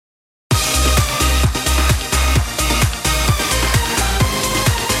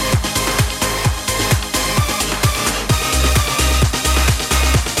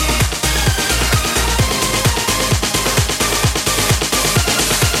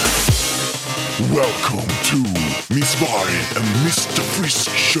Welcome to Miss Varg and Mr. Frisk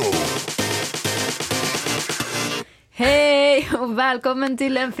Show. Hej och välkommen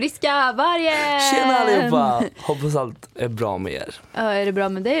till en friska vargen. Tjena allihopa, hoppas allt är bra med er. Ja, är det bra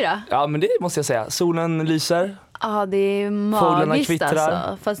med dig då? Ja men det måste jag säga, solen lyser. Ja, det är Fåglarna magiskt kvittrar.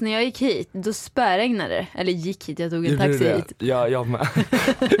 alltså. Fast när jag gick hit, då spöregnade det. Eller gick hit, jag tog en taxi hit. Ja, jag med.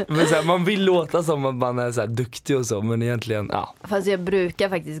 Men så här, man vill låta som att man är så här duktig och så, men egentligen, ja. Fast jag brukar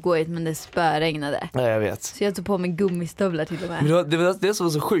faktiskt gå hit, men det spöregnade. Ja, jag vet. Så jag tog på mig gummistövlar till och med. Men det var det som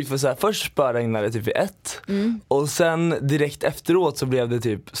var så sjukt, för så här, först spöregnade det typ vid 1 och sen direkt efteråt så blev det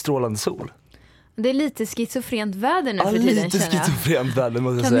typ strålande sol. Det är lite schizofrent väder nu Ja, för tiden, lite känner jag. schizofrent väder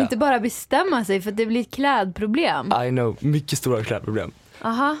måste jag Kan säga. du inte bara bestämma sig för att det blir ett klädproblem? I know, mycket stora klädproblem.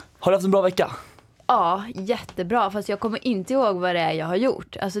 Aha. Har du haft en bra vecka? Ja, jättebra. Fast jag kommer inte ihåg vad det är jag har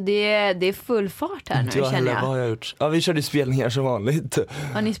gjort. Alltså det är full fart här nu, Jag känner heller, jag. vad har jag gjort? Ja, vi körde spelningar som vanligt.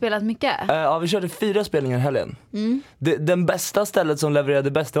 Har ni spelat mycket? Ja, vi körde 4 spelningar i helgen. Den bästa stället som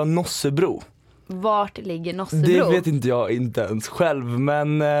levererade bäst var Nossebro. Vart ligger Det Nossebro? vet inte jag inte ens själv,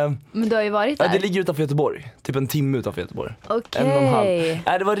 men Men du har ju varit där. det ligger utanför Göteborg. Typ en timme utanför Göteborg. Okej.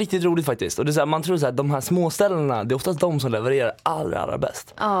 1,5. Det var riktigt roligt faktiskt. Och det är så här, man tror så här, de här små ställena, det är oftast de som levererar allra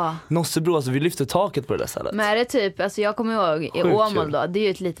bäst. Ja. Nossebro, alltså vi lyfter taket på det där stället. Men är det typ, alltså jag kommer ihåg i Sjukt Åmål kul. då, det är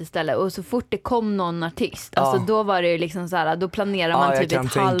ju ett litet ställe. Och så fort det kom någon artist, alltså då var det ju liksom så här, då planerar man jag typ kan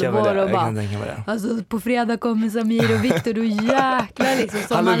ett tänka mig halvår det. och Jag bara, kan tänka mig det. alltså på fredag kommer Samir och Viktor och jäklar liksom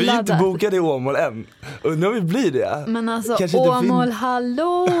som Hallå, man vi är inte laddar. bokade i Åmål än. Undrar om vi blir det. Men alltså Kanske inte Åmål,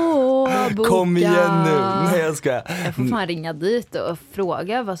 hallå, boka. Kom igen nu. Nej, jag skojar. Jag får fan ringa dit och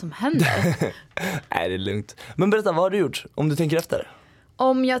fråga vad som händer. Nej, det är lugnt. Men berätta, vad har du gjort? Om du tänker efter.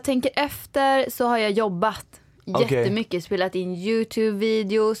 Om jag tänker efter så har jag jobbat Okej. jättemycket, spelat in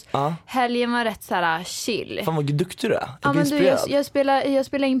YouTube-videos. Ja. Helgen var rätt såhär chill. Fan vad duktig du är. Ja, Jag blir men du, inspirerad. jag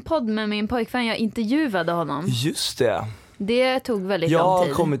spelade in podd med min pojkvän, jag intervjuade honom. Just det. Det tog väldigt Jag lång har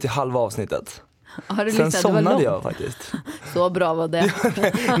tid. kommit till halva avsnittet. Har du Sen lyssnat? Det var somnade långt. jag faktiskt. Så bra var det.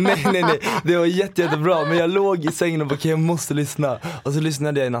 nej. Det var jättebra. Men jag låg i sängen och bara, okej, jag måste lyssna. Och så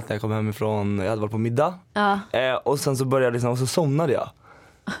lyssnade jag i natt när jag kom hemifrån. Jag hade varit på middag. Ja. Och sen så började jag lyssna och så somnade jag.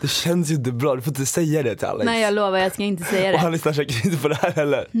 Det känns ju inte bra. Du får inte säga det till Alex. Nej, jag lovar, jag ska inte säga Och det. han lyssnar säkert inte på det här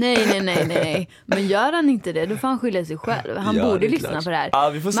heller. Nej. Men gör han inte det, då får han skylla sig själv. Han Ja, det borde är lyssna klart. på det här. Ja,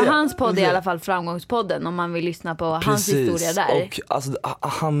 vi får se. Men hans Vi podd får är i se. alla fall Framgångspodden, om man vill lyssna på hans historia där. Och alltså,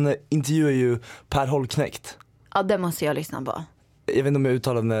 han intervjuar ju Per Holknekt. Ja, det måste jag lyssna på. Jag vet inte om jag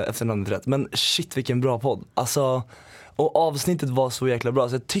uttalade efternamnet rätt, men shit vilken bra podd. Alltså, och avsnittet var så jäkla bra,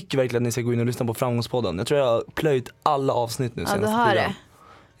 så jag tycker verkligen att ni ska gå in och lyssna på Framgångspodden. Jag tror jag har plöjt alla avsnitt nu Ja, du senaste har tiden. det.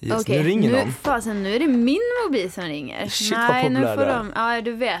 Yes, Okej, nu ringer någon. Fasen, nu är det min mobil som ringer. Shit, vad Nej, nu populär får du är. de... Ja,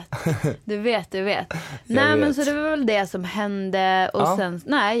 du vet. Nej, men vet. så det var väl det som hände. Och Ja. sen,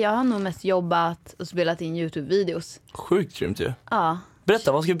 nej, jag har nog mest jobbat och spelat in YouTube-videos. Sjukt grymt ju. Ja.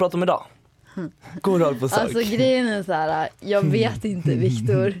 Berätta, vad ska vi prata om idag? Gå rakt på sak. Alltså grejen är så här, jag vet inte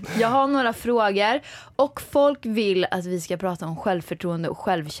Viktor. Jag har några frågor och folk vill att vi ska prata om självförtroende och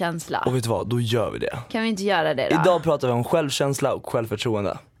självkänsla. Och vet du vad, då gör vi det. Kan vi inte göra det då? Idag pratar vi om självkänsla och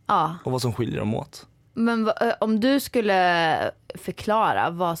självförtroende. Ja, Och vad som skiljer dem åt. men om du skulle förklara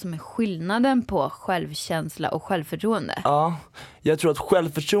vad som är skillnaden på självkänsla och självförtroende. Ja, jag tror att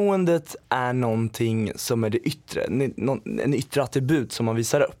självförtroendet är någonting som är det yttre, en yttre attribut som man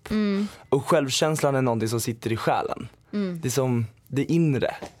visar upp. Och självkänslan är någonting som sitter i själen. Det är som det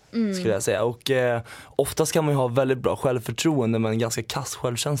inre, skulle jag säga. Och oftast kan man ju ha väldigt bra självförtroende men en ganska kass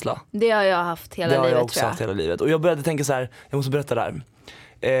självkänsla. Det har jag haft hela Det har livet, jag också tror jag. haft hela livet. Och jag började tänka så här, jag måste berätta det här.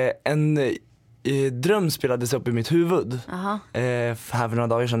 En dröm spelades upp i mitt huvud Aha. här för några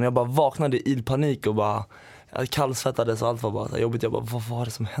dagar sedan. Jag bara vaknade i panik och bara jag kallsvettades och allt var bara så jobbigt. Jag bara, vad var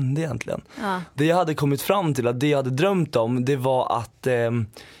det som hände egentligen? Ja. Det jag hade kommit fram till, att det jag hade drömt om, det var att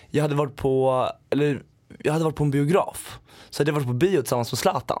jag hade varit på en biograf. Så hade jag varit på bio tillsammans med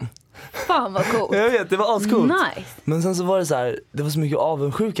Zlatan. Fan vad coolt. Jag vet, det var ascoolt. Nice. Men sen så var det så här, det var så mycket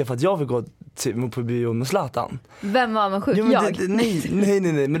avundsjuka för att jag fick gå på bio med Zlatan. Vem var man sjuk? Jo, men Jag? nej,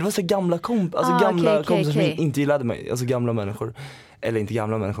 men det var så gamla gamla okej, kompisar som okej. inte gillade mig. Alltså gamla människor. Eller inte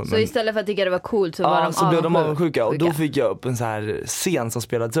gamla människor, Så men istället för att tycka det var coolt så var de så blev de avundsjuka. Och då fick jag upp en så här scen som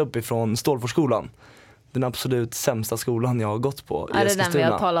spelades upp ifrån Stålforsskolan. Den absolut sämsta skolan jag har gått på i Är det den Eskilstuna.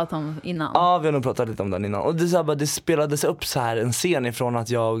 vi har talat om innan? Ja, vi har nog pratat lite om den innan. Och det, är så här, bara, det spelades upp så här en scen ifrån att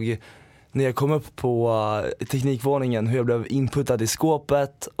när jag kom upp på teknikvåningen, hur jag blev inputtad i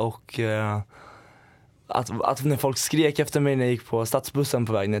skåpet och att när folk skrek efter mig när jag gick på stadsbussen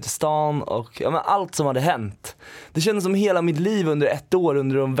på väg ner till stan och men allt som hade hänt. Det kändes som hela mitt liv under 1 år,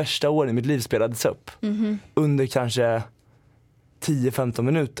 under de värsta åren i mitt liv spelades upp. Under kanske 10-15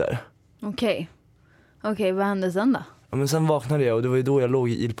 minuter. Okej, vad hände sen då? Ja, men sen vaknade jag och det var ju då jag låg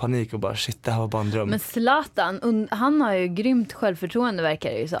i panik och bara shit, det här var bara en dröm. Men Zlatan, han har ju grymt självförtroende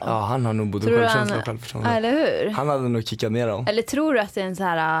verkar det ju som. Ja, han har nog både Tror du självkänsla och självförtroende. Eller hur? Han hade nog kickat ner dem. Eller tror du att det är en så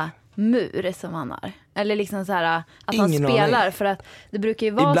här mur som han har? Eller liksom så här att han Ingen spelar aning. för att det brukar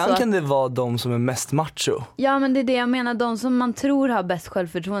ju vara Ibland så att, kan det vara de som är mest macho. ja men det är det jag menar, de som man tror har bäst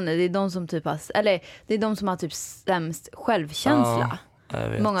självförtroende, det är de som typ har, eller det är de som har typ sämst självkänsla. Jag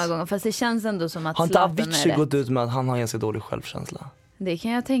vet. Många gånger, fast det känns ändå som att Har inte Zlatan Avicii är gått rätt. ut med att han har ganska dålig självkänsla? Det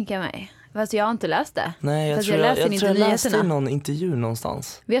kan jag tänka mig. Fast jag har inte läst det. Nej, jag Fast tror läser jag inte läste i nyheterna. någon intervju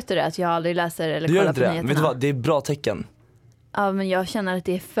någonstans. Vet du det, att jag aldrig läser eller Du gör kollar inte på det? nyheterna? Vet du vad, det är bra tecken. Ja, men jag känner att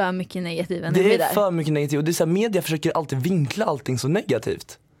det är för mycket negativ energi Det är där. för mycket negativt och det är så här, media försöker alltid vinkla allting så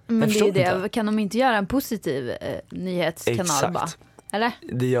negativt. Men jag det förstår är det. inte. Kan de inte göra en positiv nyhetskanal Exakt. bara? Eller?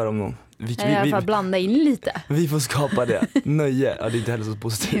 Det gör de nog. Eller i alla fall blanda in lite. Vi får skapa det. Nöje, ja, det är inte heller så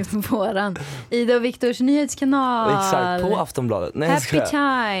positivt. Våran Ida och Viktors nyhetskanal. Exakt, på Aftonbladet. Nej, jag Happy skojar.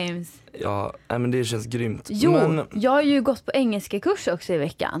 times. Ja, nej, men det känns grymt. Jo, Men, jag har ju gått på engelska kurs också i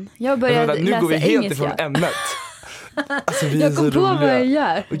veckan. Jag men började vänta, nu läsa går vi helt engelska. ifrån ämnet. Alltså, vi är Jag så kom på roliga. vad jag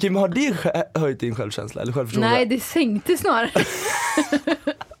gör. Okej, men har det höjt din självkänsla eller självförtroende? Nej, det sänkte snarare.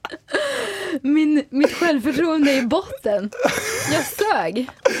 Mitt självförtroende är i botten. Jag sög.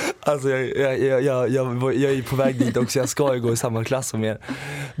 Alltså jag är på väg dit också, jag ska ju gå i samma klass som er.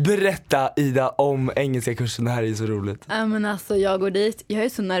 Berätta Ida om engelska kursen, det här är ju så roligt. Ja, men alltså jag går dit, jag är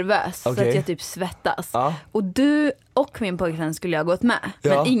så nervös så Okej. att jag typ svettas. Ja. Och du och min pojkvän skulle jag ha gått med.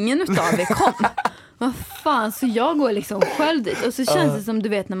 Ja. Men ingen utav er kom. Vad fan, så jag går liksom själv dit. Och så känns det som du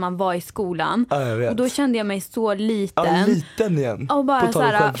vet när man var i skolan. Ja, jag vet. Och då kände jag mig så liten. Ja, liten igen. Och bara På tal om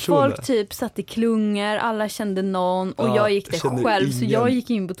såhär, självförtroende. folk typ satt i klungor, alla kände någon och Ja, jag gick där kände själv så ingen. jag gick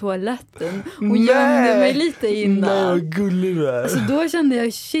in på toaletten och gömde mig lite Nej, innan. vad gullig du är. Så då kände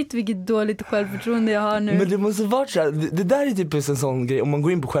jag shit vilket dåligt självförtroende jag har nu. Men det måste varit så här, det där är typ en sån grej, om man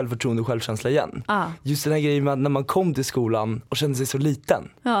går in på självförtroende och självkänsla igen. Just den här grejen med att när man kom till skolan och kände sig så liten.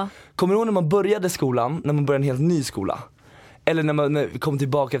 Ja. Kommer du ihåg när man började skolan, när man började en helt ny skola? Eller när man kom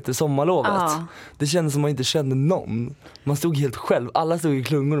tillbaka efter sommarlovet. Ja. Det kändes som man inte kände någon. Man stod helt själv, alla stod i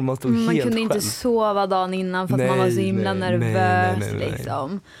klungor och man stod Man helt kunde själv. inte sova dagen innan för att man var så himla nervös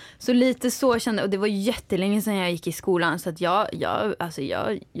liksom. Så lite så kände jag, och det var jättelänge sedan jag gick i skolan så att jag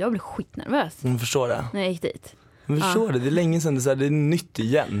blev skitnervös Man förstår det. när jag gick dit. Man förstår det är länge sedan, det är nytt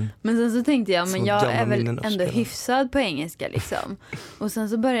igen. Men sen så tänkte jag, men Så jag gamla är väl minnen av ändå spelen. hyfsad på engelska liksom. Och sen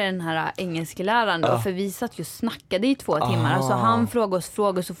så började den här engelskläraren då, för vi satt ju och snackade i 2 timmar. Alltså han frågar oss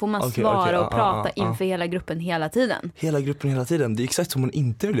frågor så får man svara och prata inför hela gruppen hela tiden. Hela gruppen hela tiden, det är exakt som man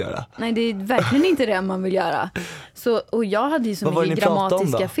inte vill göra. Nej, det är verkligen inte det man vill göra. Så, och jag hade ju så Vad var det mycket ni pratade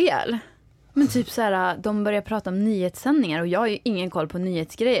om grammatiska då? fel. Men typ så här, de börjar prata om nyhetssändningar och jag har ju ingen koll på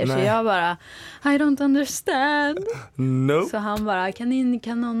nyhetsgrejer. Nej. Så jag bara, I don't understand. No. Så han bara, kan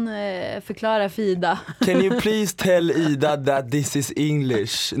någon förklara Fida? Can you please tell Ida that this is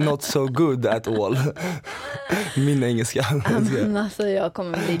English, not so good at all. Min engelska. Men alltså jag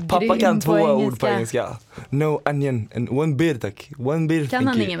kommer bli Pappa grym kan 2 på ord på engelska. No onion and 1 beer tack. 1 beer, Kan thank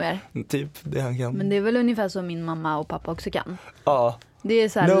han you. inget mer? Typ det han kan. Men det är väl ungefär så min mamma och pappa också kan. Ja. Det är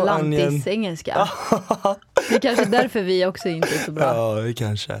så här No lantis-engelska. Det är kanske därför vi också inte är så bra. Ja, det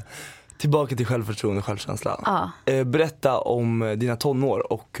kanske. Tillbaka till självförtroende och självkänsla. Ja. Berätta om dina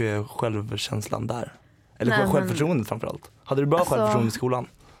tonår och självkänslan där. Eller Nej, men- självförtroendet framförallt. Hade du bra Alltså- självförtroende i skolan?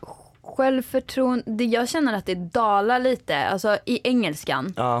 Självförtroende, jag känner att det dalar lite. Alltså i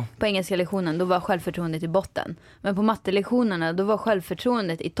engelskan, Ja. på engelska lektionen, då var självförtroendet i botten. Men på mattelektionerna, då var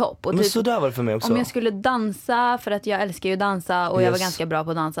självförtroendet i topp. Och Men typ, så där var det för mig också. om jag skulle dansa, för att jag älskar ju att dansa och jag var Yes. ganska bra på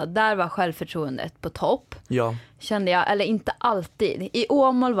att dansa, där var självförtroendet på topp. Ja. Kände jag, eller inte alltid. I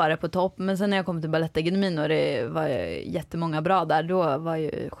Åmål var det på topp, men sen när jag kom till Balettakademin och det var jättemånga bra där, då var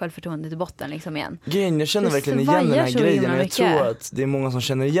ju självförtroendet i botten liksom igen. Grejen, jag känner Det verkligen igen den svajar här så grejen himla och jag mycket. tror att det är många som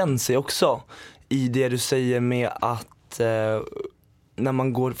känner igen sig också i det du säger med att när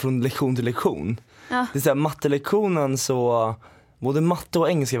man går från lektion till lektion. Ja. Det är så här, mattelektionen så både matte och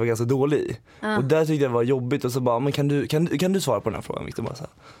engelska var ganska dålig i. Och där tyckte jag det var jobbigt och så bara, men kan du svara på den här frågan, Victor? Bara så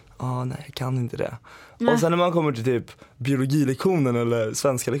här, nej jag kan inte det. Nej. Och sen när man kommer till typ biologilektionen eller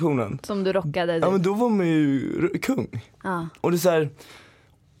svenska lektionen, Som du rockade. ja men då var man ju kung. Ja. Och det är så här,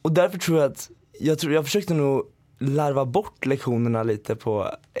 och därför tror jag att jag försökte nog larva bort lektionerna lite på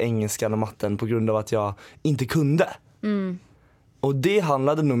engelskan och matten på grund av att jag inte kunde. Och det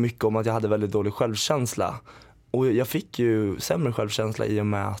handlade nog mycket om att jag hade väldigt dålig självkänsla. Och jag fick ju sämre självkänsla i och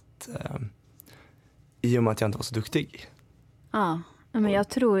med att jag inte var så duktig. Ja. Men jag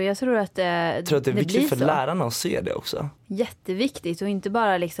tror att det är viktigt för så. lärarna att se det också. Jätteviktigt och inte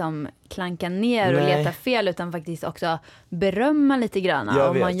bara liksom klanka ner och leta fel utan faktiskt också berömma lite grann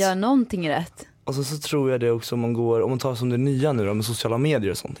om man gör någonting rätt. Och så tror jag det också om man tar som det nya nu då, med sociala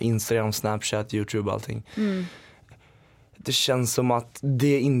medier och sånt. Instagram, Snapchat, YouTube och allting. Det känns som att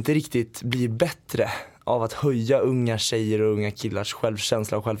det inte riktigt blir bättre av att höja unga tjejer och unga killars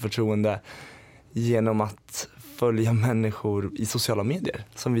självkänsla och självförtroende genom att följa människor i sociala medier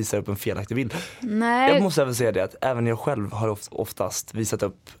som visar upp en felaktig bild. Nej. Jag måste även säga det att även jag själv har oftast visat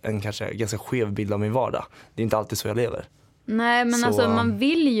upp en kanske ganska skev bild av min vardag. Det är inte alltid så jag lever. Nej, men alltså man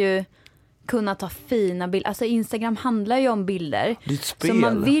vill ju kunna ta fina bilder. Alltså Instagram handlar ju om bilder. Det är ett spel. Så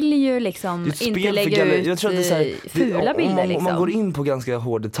man vill ju liksom inte lägga ut jag tror att det är så här, fula bilder liksom. Om man går in på ganska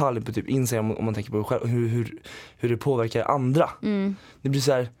hård detalj på typ Instagram, om man tänker på själv, hur det påverkar andra. Det blir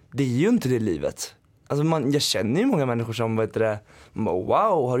så här, det är ju inte det livet. Alltså jag känner ju många människor som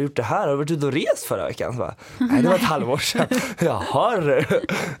wow, har du gjort det här? Har du varit ute och rest förra veckan? Så bara, nej, det var ett halvår sedan. Jaha.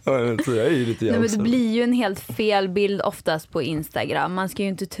 Så jag är ju lite men det blir ju en helt fel bild oftast på Instagram. Man ska ju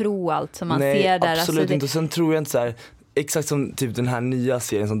inte tro allt som man ser där. Absolut alltså, inte. Och sen tror jag inte så här, exakt som typ den här nya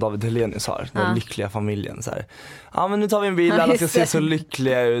serien som David Hellenius har, den lyckliga familjen. Så här. Ja, men nu tar vi en bild, alla ska se så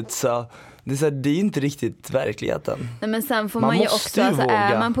lyckliga ut så. Det är inte riktigt verkligheten. Nej, men sen får man ju också, alltså,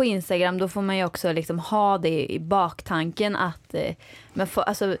 är man på Instagram då får man ju också liksom ha det i baktanken att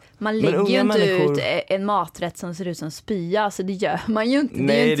man lägger ju inte ut en maträtt som ser ut som spya, alltså det gör man ju inte.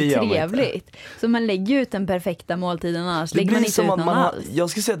 Nej, det är ju inte trevligt. Så man lägger ut den perfekta måltiden annars lägger man inte ut någon alls. Jag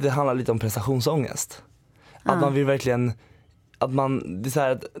skulle säga att det handlar lite om prestationsångest. Att man vill verkligen det är så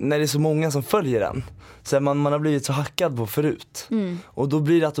här att när det är så många som följer den så man har blivit så hackad på förut. Och då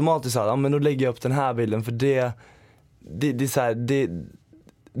blir det automatiskt så här, men då lägger jag upp den här bilden för det är så här,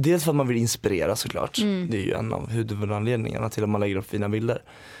 dels för att man vill inspirera såklart. Det är ju en av huvudanledningarna till att man lägger upp fina bilder.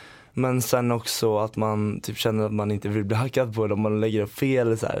 Men sen också att man typ känner att man inte vill bli hackad på det om man lägger upp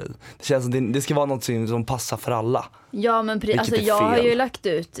fel. Så här. Det känns som det ska vara något som passar för alla. Ja, men alltså, jag har ju lagt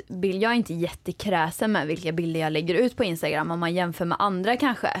ut bilder. Jag är inte jättekräsen med vilka bilder jag lägger ut på Instagram om man jämför med andra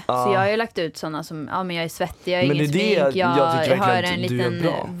kanske. Så jag har ju lagt ut sådana som, men jag är svettig, jag har ingen smink, jag har en liten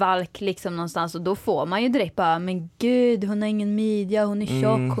valk liksom någonstans. Och då får man ju direkt bara, men gud, hon har ingen midja, hon är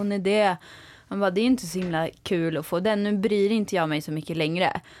tjock, hon är det. Man bara, det är inte så himla kul att få den. Nu bryr inte jag mig så mycket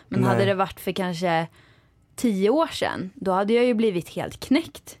längre. Men hade det varit för kanske 10 år sedan, då hade jag ju blivit helt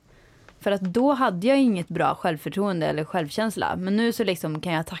knäckt. För att då hade jag inget bra självförtroende eller självkänsla. Men nu så liksom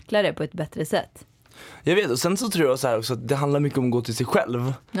kan jag tackla det på ett bättre sätt. Jag vet, och sen så tror jag så här också att det handlar mycket om att gå till sig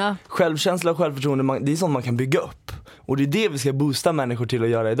själv. Ja. Självkänsla och självförtroende, det är sånt man kan bygga upp. Och det är det vi ska boosta människor till att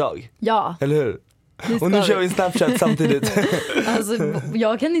göra idag. Ja. Eller hur? Och nu kör vi Snapchat samtidigt. Alltså,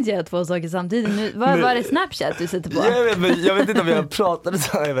 jag kan inte göra 2 saker samtidigt. Nu, vad är det Snapchat du sitter på? Jag vet inte om jag pratade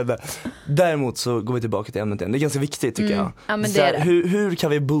så. Jag vet inte. Däremot så går vi tillbaka till ämnet igen. Det är ganska viktigt tycker jag. Ja, men det är det. Hur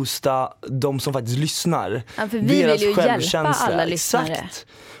kan vi boosta de som faktiskt lyssnar? Ja, för vi vill ju hjälpa alla lyssnare. Exakt.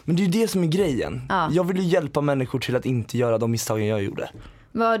 Men det är ju det som är grejen. Ja. Jag vill ju hjälpa människor till att inte göra de misstagen jag gjorde.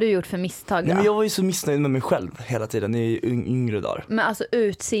 Vad har du gjort för misstag då? Nej, men jag var ju så missnöjd med mig själv hela tiden i yngre dagar. Men alltså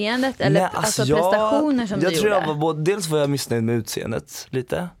utseendet eller prestationer som du gjorde? Jag tror dels var jag missnöjd med utseendet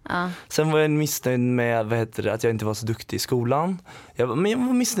lite. Sen var jag missnöjd med att jag inte var så duktig i skolan. Men jag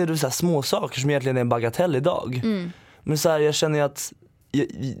var missnöjd med så här små saker som egentligen är en bagatell idag. Men så här, jag känner att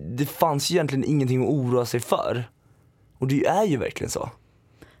det fanns egentligen ingenting att oroa sig för. Och det är ju verkligen så.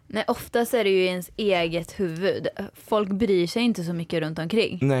 Nej, oftast är det ju ens eget huvud. Folk bryr sig inte så mycket runt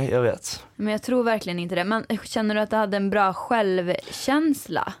omkring. Nej, jag vet. Men jag tror verkligen inte det. Men känner du att du hade en bra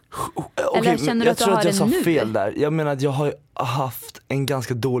självkänsla? Eller känner du att du har det nu? Jag tror att jag sa fel där. Jag menar att jag har haft en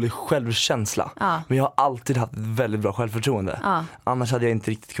ganska dålig självkänsla. Men jag har alltid haft ett väldigt bra självförtroende. Annars hade jag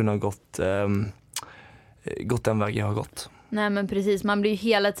inte riktigt kunnat gått den väg jag har gått. Nej, men precis. Man blir ju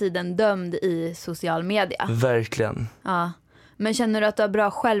hela tiden dömd i social media. Verkligen. Ja. Men känner du att du har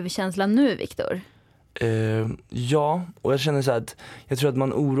bra självkänsla nu, Viktor? Ja, och jag känner så här att jag tror att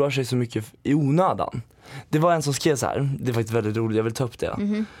man oroar sig så mycket i onödan. Det var en som skrev så här, det är faktiskt väldigt roligt, jag vill ta upp det.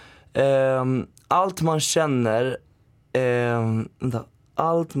 Allt man känner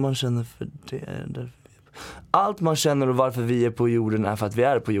allt man känner för det. Allt man känner och varför vi är på jorden är för att vi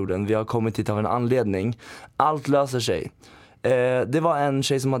är på jorden. Vi har kommit hit av en anledning. Allt löser sig. Det var en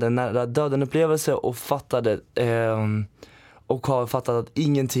tjej som hade en nära döden upplevelse och har fattat att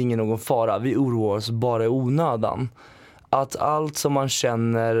ingenting är någon fara. Vi oroar oss bara i onödan. Att allt som man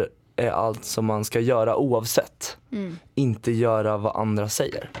känner är allt som man ska göra oavsett. Inte göra vad andra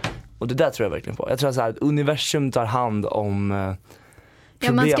säger. Och det där tror jag verkligen på. Jag tror så här att universum tar hand om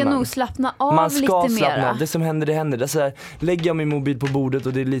problemen. Ja, man ska nog slappna av man ska lite slappna mera. av. Det som händer, det händer. Det är så här, lägger jag min mobil på bordet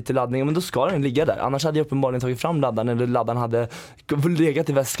och det är lite laddning, men då ska den ligga där. Annars hade jag uppenbarligen tagit fram laddaren, eller laddaren hade legat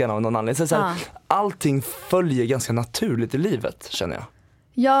i väskan av någon anledning. Så här, allting följer ganska naturligt i livet, känner jag.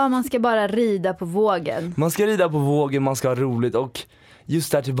 Ja, man ska bara rida på vågen. Man ska rida på vågen, man ska ha roligt. Och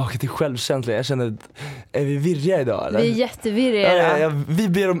just där tillbaka till självkänsla. Jag känner, är vi virriga idag eller? Vi är jättevirriga. Ja, vi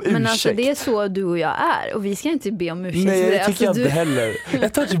ber om ursäkt. Men alltså det är så du och jag är. Och vi ska inte be om ursäkt. Nej, det tycker alltså, jag inte heller.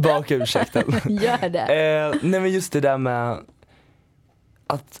 Jag tar tillbaka ursäkten. Gör det. Nej, men just det där med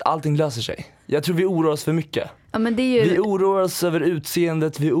att allting löser sig. Jag tror vi oroar oss för mycket. Ja, men det är ju... Vi oroar oss över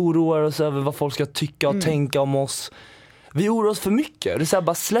utseendet. Vi oroar oss över vad folk ska tycka och tänka om oss. Vi oroar oss för mycket. Det är så här,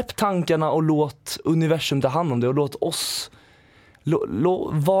 bara släpp tankarna och låt universum ta hand om det. Och låt oss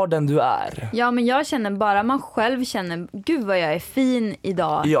var den du är. Ja, men jag känner bara man själv känner, gud vad jag är fin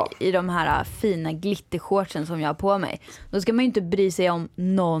idag i de här fina glittershortsen som jag har på mig. Då ska man ju inte bry sig om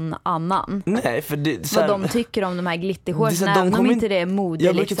någon annan. Nej, för det, så vad här, de tycker om de här glittershortsen, även om inte det är mode.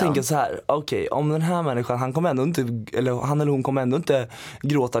 Jag brukar liksom tänka så här: okej, om den här människan, han eller hon kommer ändå inte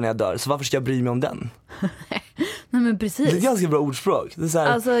gråta när jag dör, så varför ska jag bry mig om den? Nej, men precis. Det är ett ganska bra ordspråk. Det är så här,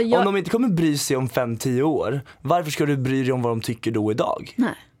 alltså, om de inte kommer bry sig om 5-10 år, varför ska du bry dig om vad de tycker då idag?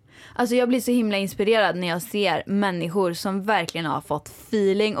 Nej. Alltså jag blir så himla inspirerad när jag ser människor som verkligen har fått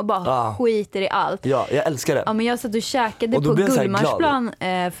feeling och bara skiter i allt. Ja, jag älskar det. Ja, men jag satt och käkade och på Gullmarsplan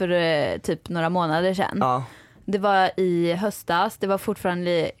för typ några månader sedan. Ja. Det var i höstas, det var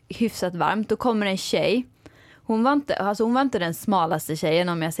fortfarande hyfsat varmt. Då kommer en tjej. Hon var inte den smalaste tjejen,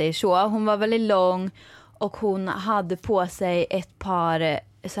 om jag säger så. Hon var väldigt lång och hon hade på sig ett par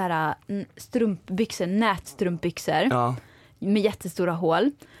så här strumpbyxor, nätstrumpbyxor. Ja. Med jättestora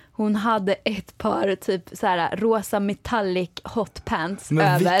hål. Hon hade ett par typ så här rosa metallic hot pants.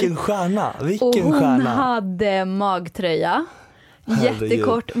 Men över. Vilken stjärna. Och hon hade magtröja.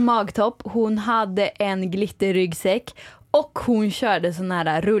 Jättekort magtopp. Hon hade en glitterryggsäck. Och hon körde sån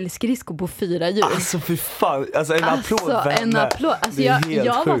här rullskridskor på 4 hjul. Alltså för fan, alltså en applåd för henne. En applåd. Alltså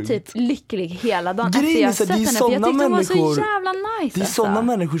jag var typ lycklig hela dagen efter jag sett henne. För jag tyckte hon var så jävla nice. Det är sådana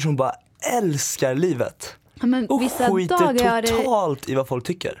människor som bara älskar livet. Ja, men och skiter totalt i vad folk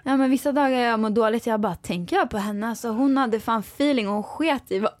tycker. Ja, men vissa dagar jag mår dåligt, jag bara tänker på henne. Alltså, hon hade fan feeling och hon sket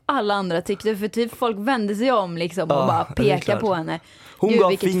i vad alla andra tyckte. För typ folk vände sig om liksom och bara pekar på henne. Hon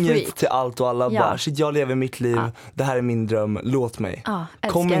gav fingret till allt och alla bara, shit, jag lever mitt liv, det här är min dröm, låt mig.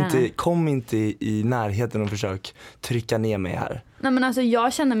 Kom inte i närheten och försök trycka ner mig här. Nej, men alltså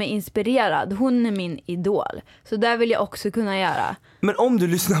jag känner mig inspirerad. Hon är min idol. Så där vill jag också kunna göra. Men om du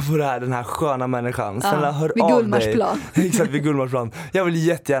lyssnar på det här, den här sköna människan, snälla hör vid av Gullmarsplan. dig. Exakt, vid Gullmarsplan. Jag vill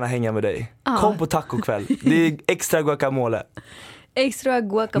jättegärna hänga med dig. Kom på tacokväll. Det är extra guacamole. Extra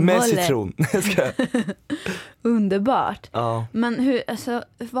guacamole. Med citron. Underbart. Ja. Men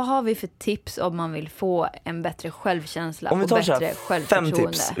vad har vi för tips om man vill få en bättre självkänsla och bättre självförtroende?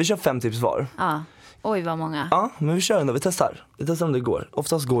 5 tips. Vi kör 5 tips var. Ja. Oj, vad många. Ja, men vi kör ändå. Vi testar om det går.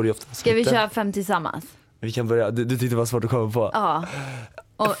 Oftast går det ju, oftast ska vi köra 5 tillsammans? Vi kan börja. Du tyckte det var svårt att komma på. Ja.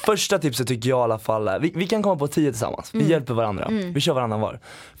 Första tipset tycker jag i alla fall är, vi kan komma på 10 tillsammans. Vi hjälper varandra. Vi kör varannan var.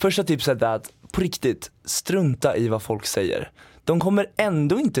 Första tipset är att på riktigt strunta i vad folk säger. De kommer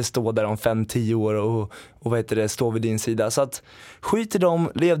ändå inte stå där om 5-10 år och stå vid din sida. Så att skit i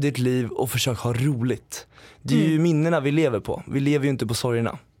dem, lev ditt liv och försök ha roligt. Det är ju minnena vi lever på. Vi lever ju inte på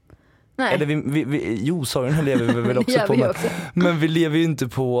sorgerna. Nej. Eller sorgerna lever vi väl också på. Men vi lever ju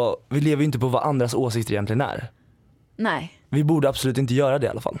inte på vad andras åsikter egentligen är. Nej. Vi borde absolut inte göra det i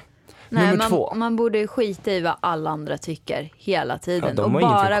alla fall. Nej, Nummer 2. Man borde skita i vad alla andra tycker hela tiden. Och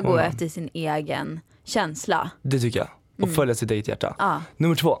bara gå efter sin egen känsla. Det tycker jag. Och följa sitt eget hjärta. Ja.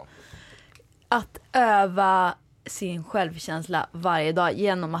 Nummer 2. Att öva sin självkänsla varje dag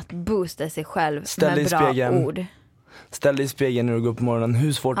genom att boosta sig själv med bra ord. Ställ dig i spegeln när du går upp på morgonen,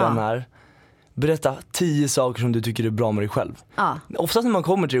 hur svårt den är. Berätta 10 saker som du tycker är bra med dig själv. Oftast när man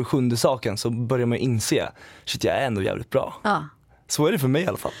kommer till den 7:e saken så börjar man inse, shit, jag är ändå jävligt bra. Så är det för mig i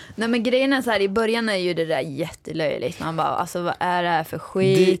alla fall. Nej, men grejen är så här, i början är ju det där jättelöjligt. Man bara, alltså vad är det här för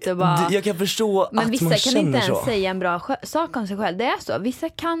skit? Jag kan förstå att man känner så. Men vissa kan inte ens säga en bra sak om sig själv. Det är så. Vissa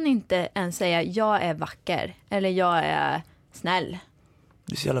kan inte ens säga, jag är vacker. Eller jag är snäll.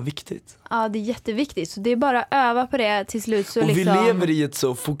 Det är så jävla viktigt. Ja, det är jätteviktigt. Så det är bara att öva på det till slut. Så och liksom... vi lever i ett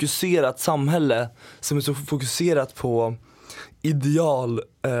så fokuserat samhälle som är så fokuserat på ideal,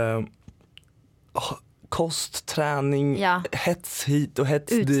 kost, träning, hets hit och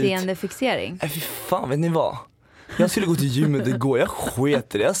hets dit. Utseendefixering. Fy fan, vet ni vad? Jag skulle gå till gymmet igår, jag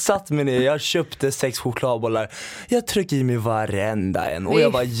sket i det. Jag satt mig ner, jag köpte 6 chokladbollar. Jag tryckte i mig varenda en och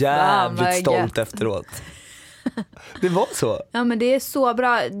jag var jävligt stolt efteråt. Det var så. Ja, men det är så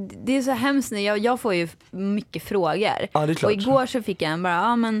bra. Det är så hemskt när jag får ju mycket frågor. Ja, det är klart. Och igår så fick jag en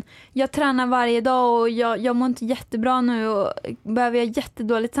bara, men jag tränar varje dag och jag mår inte jättebra nu och behöver jag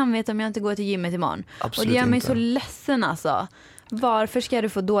jättedåligt samvete om jag inte går till gymmet imorgon. Absolut. Och det gör mig inte. så ledsen alltså. Varför ska du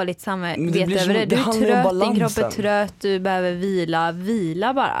få dåligt samvete Du över det? Du är trött, din kropp är trött, du behöver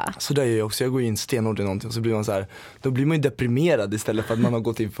vila bara. Så där är jag också, jag går in stenhårt i någonting och så blir man så här, då blir man ju deprimerad istället för att man har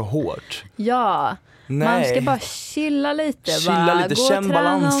gått in för hårt. Ja, Nej. man ska bara chilla lite. Chilla lite, gå och känn träna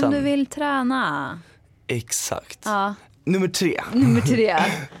balansen. om du vill träna. Exakt. Ja. Nummer 3. Nummer 3.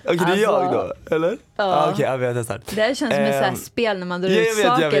 Okej, det är jag då, eller? Ja. Okej, jag vet testar. Det här känns som ett så här spel när man drar ut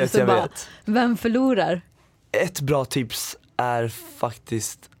jag vet, så bara, vem förlorar? Ett bra tips är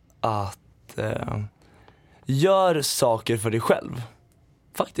faktiskt att gör saker för dig själv.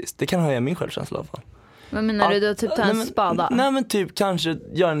 Faktiskt, det kan höja min självkänsla i alla fall. Vad menar du då? Typ ta en spada? Nej men typ kanske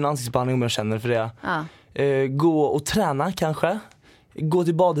göra en ansiktsbehandling om jag känner för det. Ja. Gå och träna kanske. Gå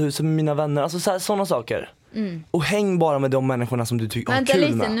till badhuset med mina vänner. Alltså sådana saker. Och häng bara med de människorna som du tycker har kul med.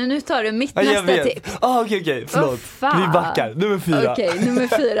 Vänta lite, nu tar du mitt nästa tips. Okej, förlåt. Vi backar, nummer 4. Okej, nummer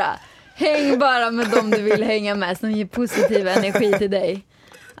 4. Häng bara med dem du vill hänga med som ger positiv energi till dig.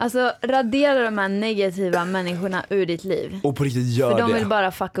 Alltså radera de här negativa människorna ur ditt liv. Och på riktigt gör det. För de vill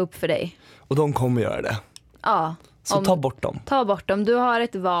bara fucka upp för dig. Och de kommer göra det. Ja. Så ta bort dem. Ta bort dem, du har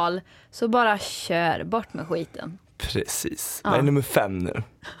ett val. Så bara kör, bort med skiten. Precis, vad är nummer 5 nu?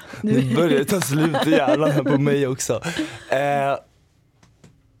 Nu börjar det ta slut i hjärnan här på mig också.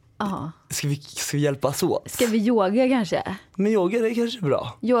 Ska vi hjälpas åt? Ska vi yoga kanske? Men yoga är kanske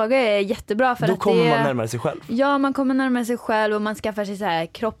bra. Yoga är jättebra för då att kommer man närmare sig själv. Ja, man kommer närmare sig själv och man skaffar sig så här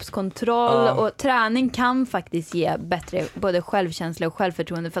kroppskontroll. Och träning kan faktiskt ge bättre både självkänsla och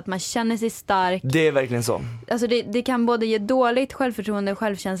självförtroende för att man känner sig stark. Det är verkligen så. Alltså det kan både ge dåligt självförtroende och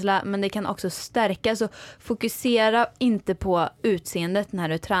självkänsla, men det kan också stärka. Så fokusera inte på utseendet när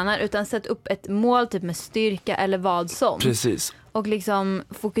du tränar, utan sätt upp ett mål typ med styrka eller vad som. Precis. Och liksom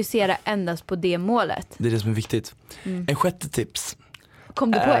fokusera endast på det målet. Det är det som är viktigt. En sjätte tips.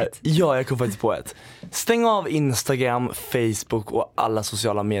 Kom du på ett? Ja, jag kom faktiskt på ett. Stäng av Instagram, Facebook och alla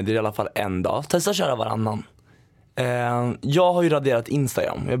sociala medier i alla fall en dag. Testa köra varannan. Jag har ju raderat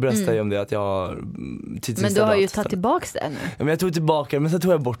Instagram. Jag berättade ju om det att jag men du har ju tagit tillbaks det nu. Men jag tog tillbaka men sen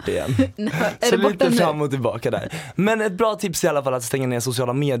tog jag bort det igen. Så lite fram och tillbaka där. Men ett bra tips är i alla fall att stänga ner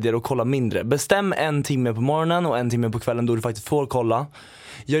sociala medier och kolla mindre. Bestäm 1 timme på morgonen och 1 timme på kvällen då du faktiskt får kolla.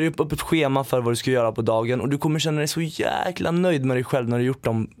 Gör upp ett schema för vad du ska göra på dagen och du kommer känna dig så jäkla nöjd med dig själv när du gjort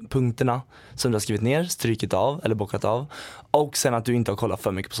de punkterna som du har skrivit ner, strykit av eller bockat av. Och sen att du inte har kollat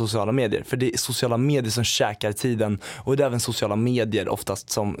för mycket på sociala medier. För det är sociala medier som käkar tiden och det är även sociala medier oftast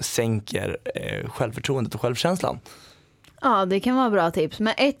som sänker självförtroendet och självkänslan. Ja, det kan vara bra tips.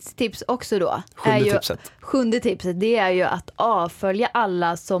 Men ett tips också då sjunde tipset, det är ju att avfölja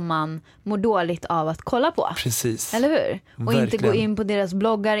alla som man mår dåligt av att kolla på. Precis. Eller hur? Och verkligen. Inte gå in på deras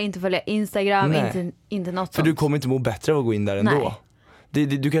bloggar, inte följa Instagram, inte något För sånt. du kommer inte må bättre av att gå in där ändå.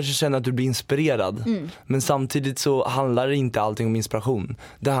 Du kanske känner att du blir inspirerad. Men samtidigt så handlar det inte allting om inspiration.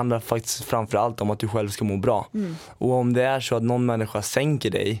 Det handlar faktiskt framförallt om att du själv ska må bra. Och om det är så att någon människa sänker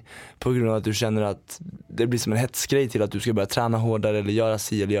dig på grund av att du känner att det blir som en hetsgrej till att du ska börja träna hårdare eller göra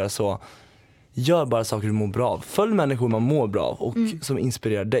si eller göra så. Gör bara saker du mår bra av. Följ människor man mår bra av och som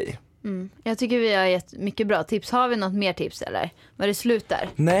inspirerar dig. Jag tycker vi har gett mycket bra tips. Har vi något mer tips eller? Var det slut där?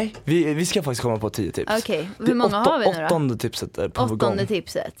 Nej, vi ska faktiskt komma på 10 tips. Okej, hur många har vi nu då? 8:e tipset är på gång. 8:e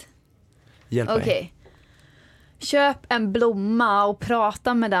tipset. Hjälp mig. Okej. Köp en blomma och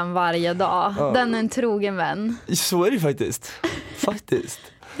prata med den varje dag. Den är en trogen vän. Så är det faktiskt.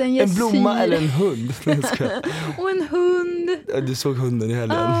 Den ger en blomma syre. eller en hund. Och en hund. Du såg hunden i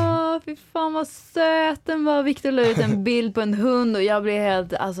helgen. Fy fan vad söt den var. Victor la ut en bild på en hund och jag blev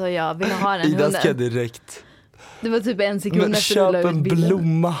helt, alltså jag vill ha den Ida hunden. ska direkt. Det var typ 1 sekund Men efter du la köp ut en bilden.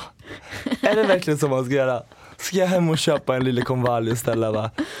 blomma. Är det verkligen så man ska göra? Ska jag hem och köpa en lille konvalj och ställa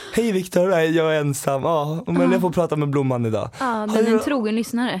va? Hej Victor, nej, jag är ensam. Men jag får prata med blomman idag. Ja, den är en trogen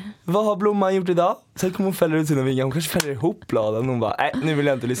lyssnare. Vad har blomman gjort idag? Sen kommer hon fälla ut sina vingar. Hon kanske fäller ihop bladen. Hon bara, nej nu vill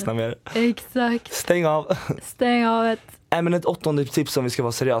jag inte lyssna mer. Exakt. Stäng av. Stäng av ett. Men ett 8:e tips om vi ska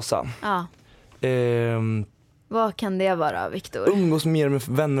vara seriösa. Ja. Vad kan det vara, Victor? Umgås mer med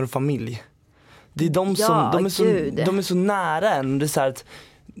vänner och familj. Det är de som, de är så nära en. Det är så här att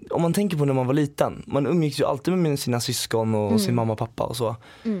om man tänker på när man var liten, man umgicks ju alltid med sina syskon och sin mamma och pappa och så.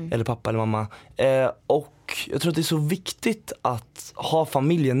 Eller pappa eller mamma. Och jag tror att det är så viktigt att ha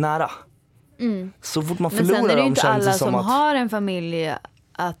familjen nära. Så fort man förlorar dem känns det som att... Men sen är det ju inte alla som har en familj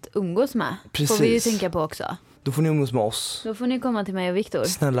att umgås med. Precis. Får vi ju tänka på också. Då får ni umgås med oss. Då får ni komma till mig och Viktor.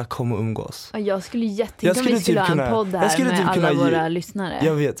 Snälla kom och umgås. Ja, jag skulle jättegärna om vi skulle ha en podd här med alla våra lyssnare.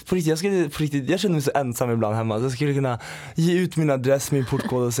 Jag vet, på riktigt, jag känner mig så ensam ibland hemma. Så jag skulle kunna ge ut min adress, min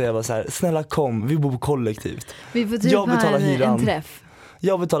portkod och säga bara så här: snälla kom, vi bor kollektivt. Vi får typ ha en träff.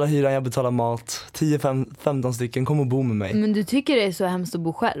 Jag betalar hyran, jag betalar mat. 10-15 stycken, kom och bo med mig. Men du tycker det är så hemskt att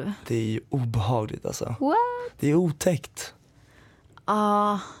bo själv? Det är ju obehagligt alltså. What? Det är otäckt.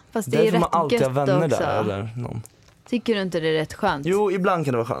 Fast det är rätt man alltid gött har vänner också. där eller någon. Tycker du inte det är rätt skönt? Jo, ibland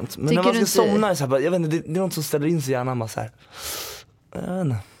kan det vara skönt. Men tycker när man ska somna så här, jag vet inte, det är något som ställer in sig i hjärnan bara så här. Jag vet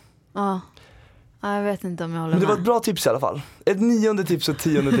inte. Jag vet inte om jag håller med. Men det var med. ett bra tips i alla fall. Ett 9:e tips och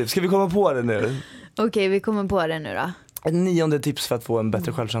 10:e tips. Ska vi komma på det nu? Okej, vi kommer på det nu då. Ett 9:e tips för att få en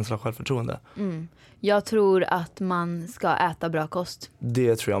bättre självkänsla och självförtroende. Jag tror att man ska äta bra kost.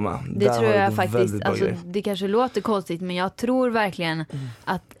 Det tror jag med. Det där tror jag faktiskt. Alltså, det kanske låter konstigt, men jag tror verkligen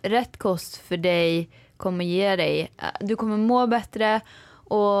att rätt kost för dig kommer ge dig, du kommer må bättre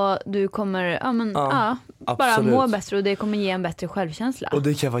och du kommer bara må bättre, och det kommer ge en bättre självkänsla. Och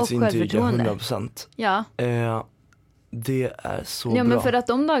det kan jag faktiskt intyga 100%. Ja. Det är så bra. Ja, men för att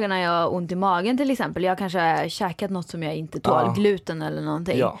de dagarna jag har ont i magen till exempel, jag kanske har käkat något som jag inte tål, gluten eller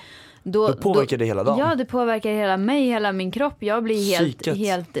någonting. Ja. Då påverkar det hela dagen. Ja, det påverkar hela min kropp. Jag blir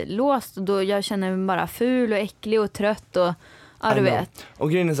helt låst, och då jag känner mig bara ful och äcklig och trött och du vet.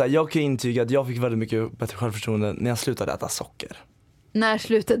 Och grejen är så här, jag kan intyga att jag fick väldigt mycket bättre självförtroende när jag slutade äta socker. När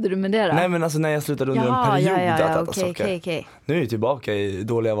slutade du med det då? Nej, men alltså när jag slutade under en period att äta socker. Okay. Nu är jag tillbaka i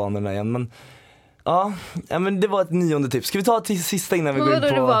dåliga vanorna igen, men ja, men det var ett 9:e tips. Ska vi ta till sista innan vi går in på...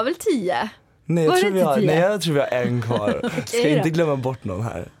 Det var väl 10? Nej, jag tror vi har en kvar. Ska inte glömma bort någon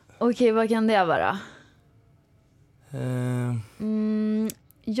här. Okej, vad kan det vara?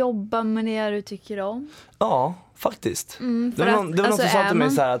 Jobba med det du tycker om. Ja, faktiskt. Det var någon som sa till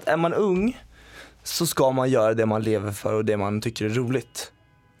mig så här att är man ung så ska man göra det man lever för och det man tycker är roligt.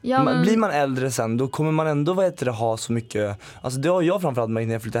 Blir man äldre sen, då kommer man ändå ha så mycket. Alltså det har jag framförallt märkt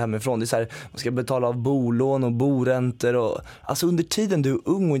när jag flyttar hemifrån. Det är så här, man ska betala av bolån och boräntor och, alltså under tiden du är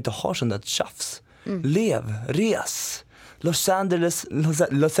ung och inte har sånt där tjafs. Lev, res. Los Angeles,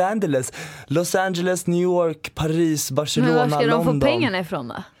 New York, Paris, Barcelona, London. Men var ska de få pengarna ifrån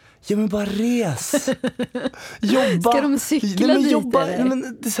då? Ja, men bara res. Jobba. Ska de cykla dit eller?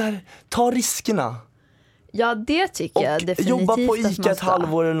 Men det är så här, ta riskerna. Ja, det tycker jag definitivt. Jobba på ICA ett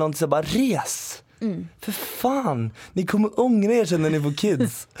halvår eller något, så bara res. För fan, ni kommer ångra er sen när ni får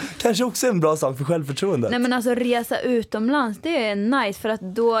kids. Kanske också en bra sak för självförtroendet. Nej, men alltså resa utomlands, det är nice, för att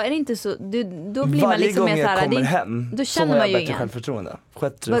då är det inte så, då blir man liksom mer så här, varje gång jag kommer hem, då känner man ju bättre självförtroende.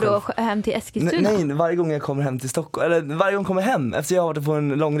 Vadå, hem till Eskilstuna? Nej, varje gång jag kommer hem till Stockholm, eller varje gång jag kommer hem efter jag har varit på en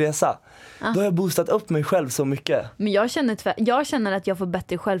lång resa, då har jag boostat upp mig själv så mycket. Men jag känner att jag får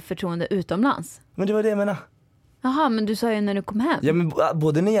bättre självförtroende utomlands. Men det var det jag menade. Jaha, men du sa ju när du kom hem. Ja, men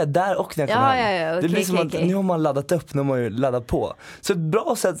både när jag är där och när jag kommer hem. Ja, det blir som att nu har man laddat upp, nu har man ju laddat på. Så ett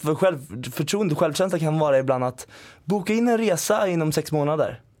bra sätt för självförtroende och självkänsla kan vara ibland att boka in en resa inom 6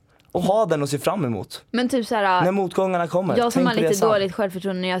 månader. Och ha den och se fram emot. Men typ såhär, när motgångarna kommer. Jag som har lite dåligt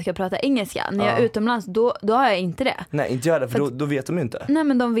självförtroende när jag ska prata engelska. När jag är utomlands, då har jag inte det. Nej, inte jag det, för då vet de ju inte. Nej,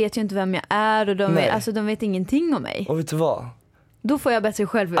 men de vet ju inte vem jag är, och de vet ingenting om mig. Och vet du vad? Då får jag bättre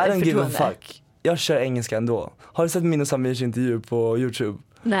självförtroende. I don't give a fuck. Jag kör engelska ändå. Har du sett min och Samirs intervju på YouTube?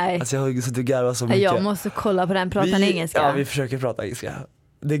 Nej. Alltså jag har suttit och garvat så mycket. Jag måste kolla på den, pratar ni engelska? Ja, vi försöker prata engelska.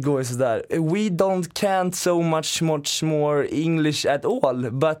 Det går ju sådär. We can't so much more English at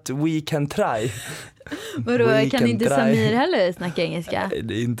all, but we can try. Vadå, kan inte Samir heller snacka engelska? Nej,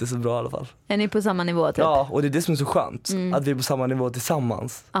 det är inte så bra i alla fall. Är ni på samma nivå typ? Ja, och det är det som är så skönt. Att vi är på samma nivå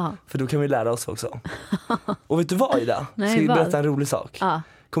tillsammans. För då kan vi lära oss också. Och vet du vad, Ida? Ska jag berätta en rolig sak?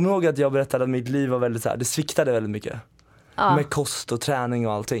 Kommer du ihåg att jag berättade att mitt liv var väldigt så här, det sviktade väldigt mycket? Med kost och träning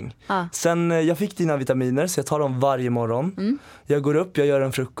och allting. Sen jag fick dina vitaminer, så jag tar dem varje morgon. Jag går upp, jag gör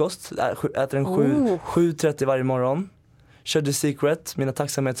en frukost, äter en 7:30 varje morgon. Kör The Secret, mina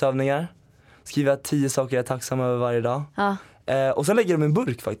tacksamhetsövningar. Skriver 10 saker jag är tacksam över varje dag. Och sen lägger jag dem i en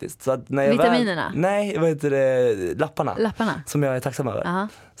burk faktiskt, så att när jag vitaminerna? Nej, vad heter det? Lapparna. Som jag är tacksam över.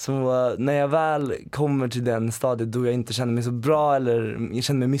 Så när jag väl kommer till den stadiet då jag inte känner mig så bra, eller jag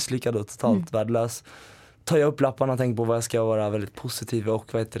känner mig misslyckad och totalt värdelös, tar jag upp lapparna och tänker på vad jag ska vara väldigt positiv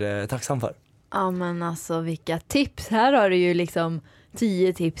och tacksam för. Ja, men alltså vilka tips. Här har du ju liksom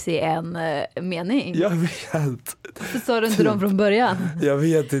 10 tips i en mening. Jag vet. Förstår du inte dem från början? Jag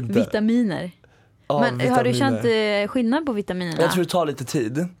vet inte. Vitaminer. Men vitaminer. Har du känt skillnad på vitaminerna? Jag tror det tar lite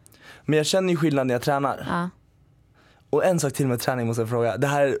tid. Men jag känner ju skillnad när jag tränar. Och en sak till med träning måste jag fråga. Det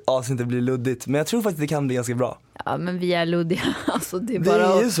här avsnittet blir luddigt, men jag tror faktiskt det kan bli ganska bra. Ja, men vi är luddiga. Alltså, det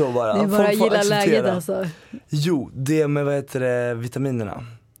är ju så bara. Det är bara att gilla läget alltså. Jo, det med vitaminerna.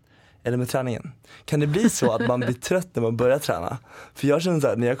 Eller med träningen. Kan det bli så att man blir trött när man börjar träna? För jag känner så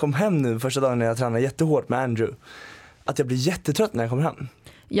här, när jag kom hem nu första dagen när jag tränade jättehårt med Andrew, att jag blir jättetrött när jag kommer hem.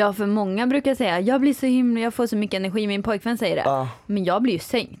 Ja, för många brukar säga jag blir så himla, jag får så mycket energi, min pojkvän säger det. Men jag blir ju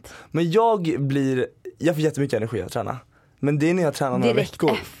sänkt. Men jag får jättemycket energi att träna. Men det är när jag tränar några veckor.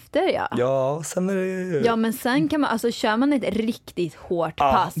 Direkt efter, ja. Ja, sen är det... Ja, men sen kan man, alltså kör man ett riktigt hårt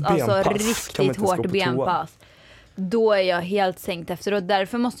pass, alltså riktigt hårt benpass, då är jag helt sänkt efter. Och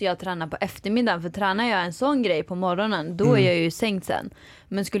därför måste jag träna på eftermiddagen. För tränar jag en sån grej på morgonen, då är jag ju sänkt sen.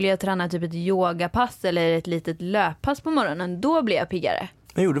 Men skulle jag träna typ ett yogapass eller ett litet löppass på morgonen, då blir jag piggare.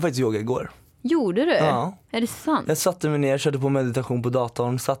 Jag gjorde faktiskt yoga igår. Gjorde du? Ja. Är det sant? Jag satte mig ner, körde på meditation på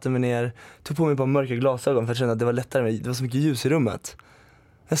datorn, satte mig ner, tog på mig på mörka glasögon för att känna att det var lättare, det var så mycket ljus i rummet.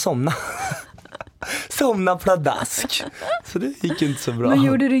 Jag somnade. Somnade pladask. Så det gick inte så bra. Men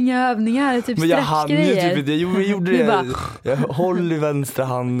gjorde du inga övningar, typ stretchgrejer? Jag gjorde det. Jag höll i vänstra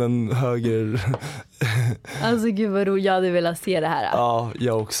handen, höger. Alltså gud vad roligt, jag hade velat se det här. Ja,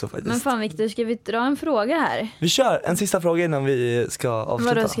 jag också faktiskt. Men fan Victor, ska vi dra en fråga här? Vi kör en sista fråga innan vi ska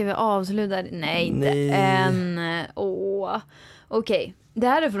avsluta. Vadå, ska vi avsluta? Nej, inte än. Okej. Det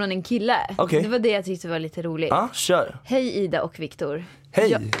här är från en kille. Det var det jag tyckte var lite roligt. Ja, kör. Hej Ida och Victor.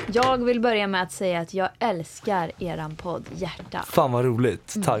 Hej. Jag vill börja med att säga att jag älskar eran podd hjärta. Fan vad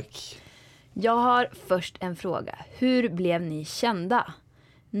roligt, tack. Jag har först en fråga. Hur blev ni kända?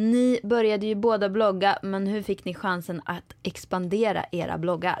 Ni började ju båda blogga, men hur fick ni chansen att expandera era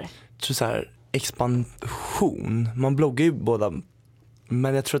bloggar? Jag tror så här, expansion. Man bloggar ju båda,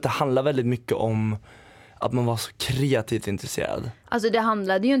 men jag tror att det handlar väldigt mycket om att man var så kreativt intresserad. Alltså det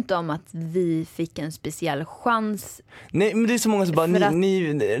handlade ju inte om att vi fick en speciell chans. Nej, men det är så många som bara,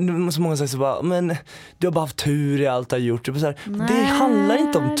 så många som bara, men du har bara haft tur i allt du har gjort. Det, så här, det handlar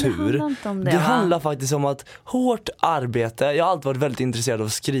inte om tur. Det handlar faktiskt om att hårt arbete. Jag har alltid varit väldigt intresserad av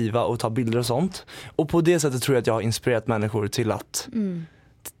att skriva och ta bilder och sånt. Och på det sättet tror jag att jag har inspirerat människor till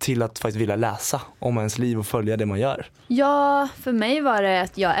att faktiskt vilja läsa om ens liv och följa det man gör. Ja, för mig var det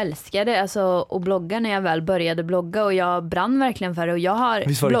att jag älskade att blogga när jag väl började blogga, och jag brann verkligen för det, och jag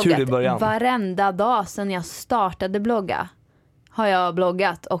har bloggat varenda dag sedan jag startade blogga. Har jag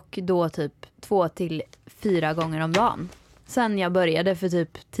bloggat, och då typ 2 till 4 gånger om dagen. Sen jag började för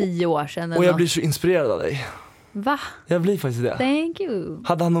typ 10 år sedan. Och jag blir så inspirerad av dig. Va? Jag blir faktiskt det. Thank you.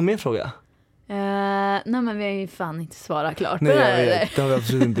 Hade han någon mer fråga? Nej, men vi har ju fan inte svarat klart på det här. Det har vi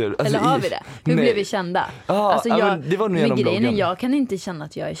absolut inte. Alltså, eller har vi det? Hur blev vi kända? Alltså det var nog genom bloggen. Jag kan inte känna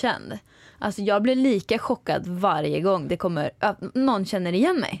att jag är känd. Alltså jag blir lika chockad varje gång det kommer någon känner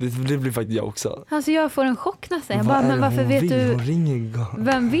igen mig. Det blir faktiskt jag också. Alltså jag får en chock nästan. Jag bara, men varför vet du? Hon ringer.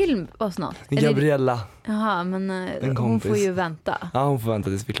 Vem vill oss något? Gabriella. Jaha, men hon får ju vänta. Ja, hon får vänta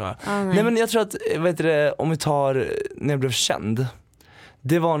tills vi klarar. Nej, men jag tror att, om vi tar när jag blev känd.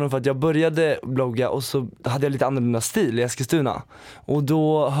 Det var nog för att jag började blogga och så hade jag lite annorlunda stil i Eskilstuna. Och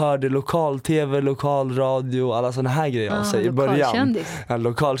då hörde lokal-tv, lokalradio, alla såna här grejer av sig i början. Lokalkändis. Ja,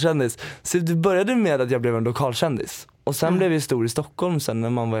 lokalkändis. Så det började med att jag blev en lokalkändis. Och sen blev jag stor i Stockholm sen när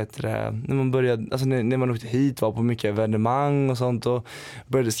man började, alltså när man åkte hit, var på mycket evenemang och sånt, och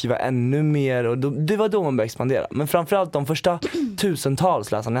började skriva ännu mer, och det var då man började expandera. Men framförallt de första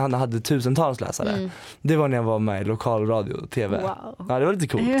tusentals läsarna, när jag hade tusentals läsare, det var när jag var med i lokalradio och tv. Wow. Ja, det var lite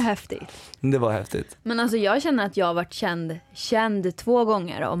coolt. Det är häftigt. Det var häftigt. Men alltså jag känner att jag har varit känd 2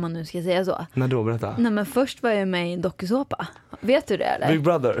 gånger, om man nu ska säga så. När då, berätta? Nej, men först var jag med i en dokusåpa. Vet du det eller? Big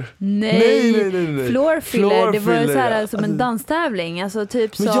Brother? Nej. Floor Filler. Det var så här som en danstävling, alltså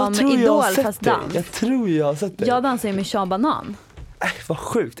typ som Idol fast dans. Jag tror jag har sett det. Jag dansar ju med Sean Banan. Vad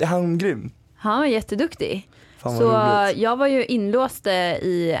sjukt, är han grym? Han var jätteduktig. Fan, så jag var ju inlåst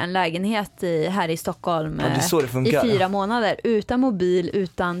i en lägenhet här i Stockholm i 4 månader utan mobil,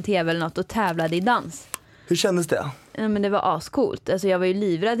 utan tv eller något, och tävlade i dans. Hur kändes det? Men det var ascoolt. Alltså jag var ju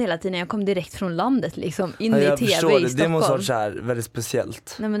livrädd hela tiden. Jag kom direkt från landet liksom, in i tv i Stockholm. Det måste vara så här väldigt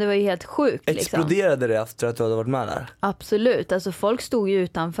speciellt. Nej, men det var ju helt sjukt. Exploderade det efter att du hade varit med där? Absolut. Alltså folk stod ju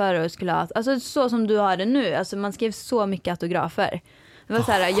utanför och skulle ha, alltså så som du har det nu. Alltså man skrev så mycket autografer. Det var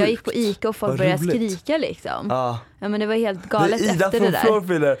så här, jag gick på Ica och folk började skrika liksom. Ja, men det var helt galet efter det där. Floor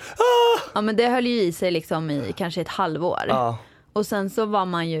Filler. Ja, men det höll ju i sig liksom i kanske ett halvår. Och sen så var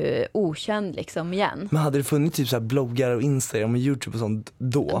man ju okänd liksom igen. Men hade det funnits typ så här bloggar och Instagram och YouTube och sånt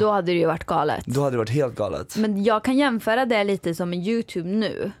då? Då hade det ju varit galet. Då hade det varit helt galet. Men jag kan jämföra det lite som med YouTube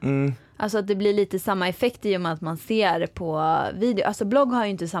nu. Alltså att det blir lite samma effekt i och med att man ser på video. Alltså blogg har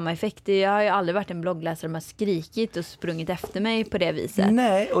ju inte samma effekt. Jag har ju aldrig varit en bloggläsare som har skrikit och sprungit efter mig på det viset.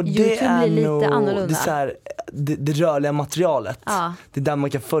 Nej, och YouTube det är blir lite annorlunda. Det är så här, det rörliga materialet. Ja. Det är där man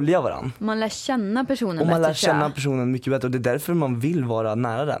kan följa varandra. Man lär känna personen bättre. Och man lär känna personen mycket bättre. Och det är därför man vill vara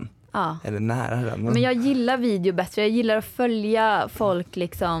nära den. Ja. Eller nära den. Men jag gillar video bättre. Jag gillar att följa folk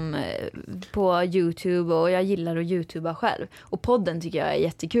liksom på YouTube. Och jag gillar att YouTuba själv. Och podden tycker jag är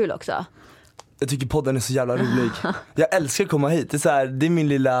jättekul också. Jag tycker podden är så jävla rolig. Jag älskar att komma hit. Det är, så här, det är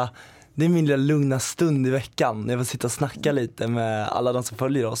min lilla lugna stund i veckan. Jag vill sitta och snacka lite med alla de som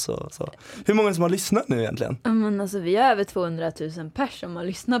följer oss. Och så. Hur många som har lyssnat nu egentligen? Men alltså, vi har över 200 000 pers som har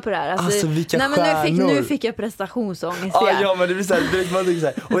lyssnat på det här. Alltså vilka stjärnor. Men nu fick jag prestationsångest. Ja, men det blir så här, man tänker så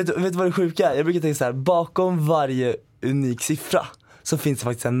här. Och vet du vad det sjuka är? Jag brukar tänka så här, bakom varje unik siffra så finns det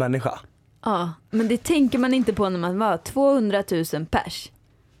faktiskt en människa. Ja, men det tänker man inte på när man var 200 000 pers.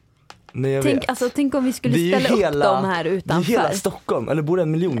 Nej, tänk om vi skulle ställa upp dem här utanför. Det är hela Stockholm, eller bor det 1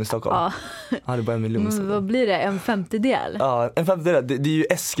 miljon i Stockholm? Ja. Ja, det är bara 1 miljon. Men vad blir det? En 50-del? Ja, en 50-del. Det är ju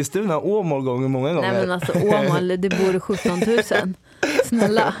Eskilstuna och Åmål många gånger. Nej men alltså Åmål, det bor 17 000.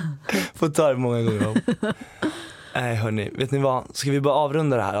 Snälla. Får ta det många gånger om. Nej hörni, vet ni vad? Ska vi bara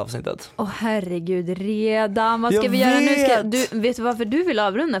avrunda det här avsnittet? Herregud, redan. Vad ska vi göra nu? Vet du varför du vill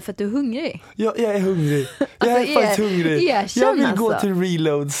avrunda? För att du är hungrig. Ja, jag är hungrig. Jag är faktiskt hungrig. Jag vill gå till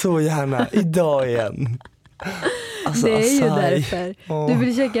reload så gärna. Idag igen. Alltså, det är acai. ju därför. Du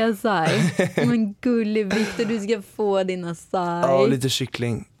vill käka acai. Men gullig Victor, du ska få din acai. Ja, lite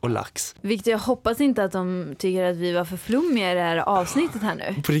kyckling och lax. Victor, jag hoppas inte att de tycker att vi var för flummiga i det här avsnittet här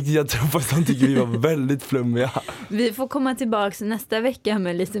nu. På riktigt, jag tror att de tycker vi var väldigt flummiga. Vi får komma tillbaka nästa vecka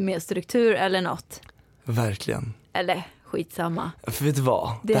med lite mer struktur eller något. Verkligen. Eller skitsamma. För vet du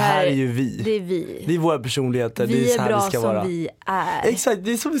vad? Det här är ju vi. Det är vi. Det är våra personligheter. Vi det är så här bra vi ska som vara. vi är. Exakt,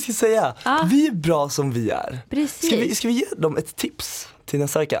 det är så vi ska säga. Vi är bra som vi är. Precis. Ska vi ge dem ett tips till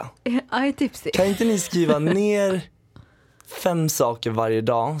nästa vecka? Ja, ett tips. Kan inte ni skriva ner 5 saker varje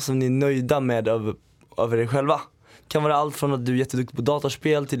dag som ni är nöjda med över er själva? Kan vara allt från att du är jätteduktig på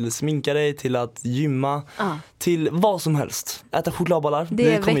datorspel till att sminka dig, till att gymma, till vad som helst. Äta chokladbollar,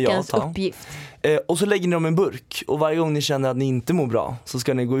 det är kommer veckans jag ta. uppgift. Och så lägger ni dem i en burk. Och varje gång ni känner att ni inte mår bra så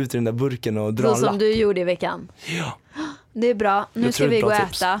ska ni gå ut i den där burken och dra en Så lapp. som du gjorde i veckan. Ja. Det är bra, nu ska vi gå och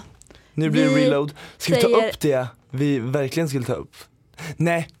äta. Nu blir det reload. Ska vi ta upp det vi verkligen skulle ta upp?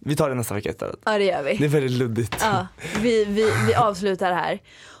 Nej, vi tar det nästa vecka istället. Ja, det gör vi. Det är väldigt luddigt. Ja, vi avslutar här.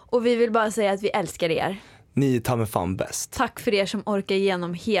 Och vi vill bara säga att vi älskar er. Ni är ta med fan bäst. Tack för er som orkar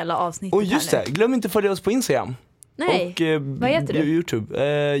igenom hela avsnittet. Och just det, glöm inte att följa oss på Instagram. Nej, och, vad heter du? YouTube.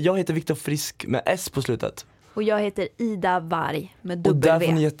 Jag heter Victor Frisk med S på slutet. Och jag heter Ida Varg med W. Och där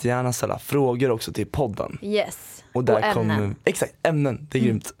får ni jättegärna ställa frågor också till podden. Yes, och där ämnen. Exakt, ämnen, det är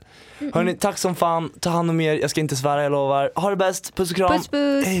grymt. Hörrni, tack som fan, ta hand om er, jag ska inte svära, jag lovar. Ha det bäst, puss och kram. Puss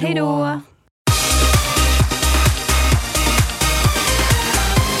puss, hej då.